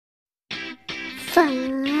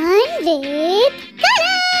Fun with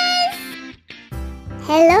colors!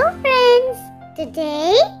 Hello friends!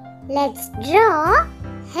 Today let's draw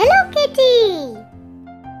Hello Kitty.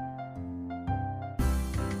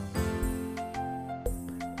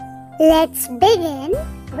 Let's begin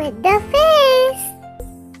with the face.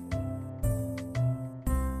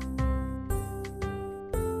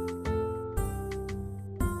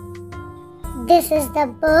 This is the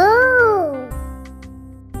bow.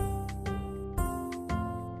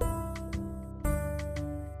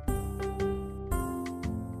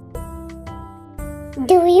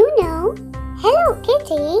 Do you know Hello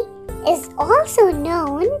Kitty is also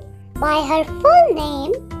known by her full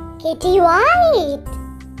name, Kitty White.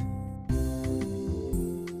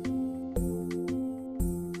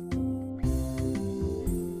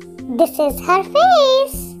 This is her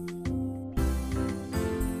face.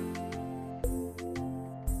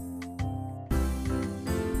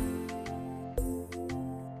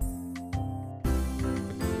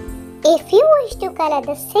 If you wish to color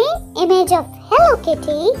the same image of Hello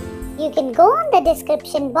Kitty, you can go on the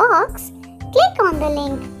description box, click on the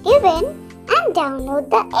link given and download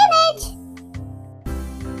the image.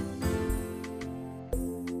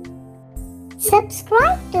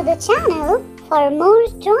 Subscribe to the channel for more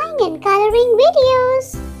drawing and coloring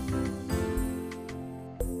videos.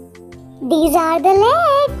 These are the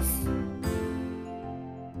legs.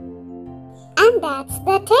 And that's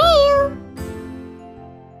the tail.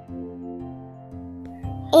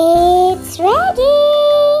 It's ready!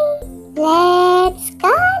 Let's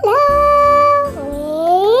color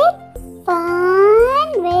with fun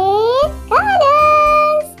with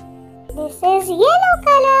colors! This is yellow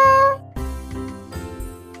color.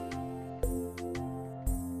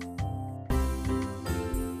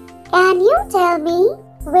 Can you tell me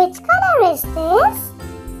which color is this?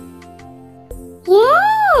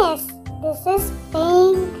 Yes, this is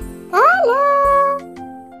pink color.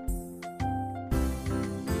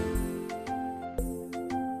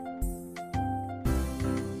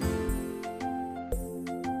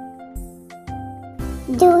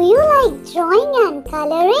 Do you like drawing and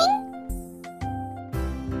coloring?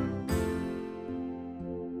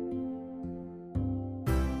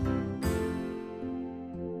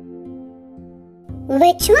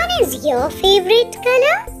 Which one is your favorite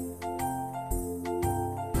color?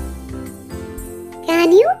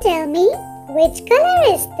 Can you tell me which color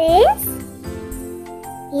is this?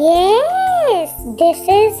 Yes, this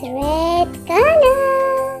is red color.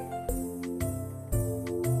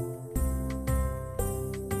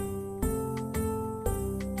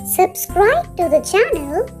 Subscribe to the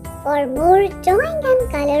channel for more drawing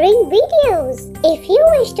and coloring videos. If you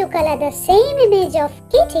wish to color the same image of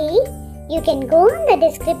Kitty, you can go on the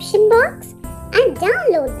description box and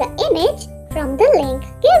download the image from the link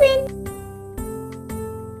given.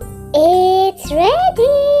 It's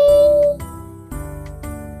ready!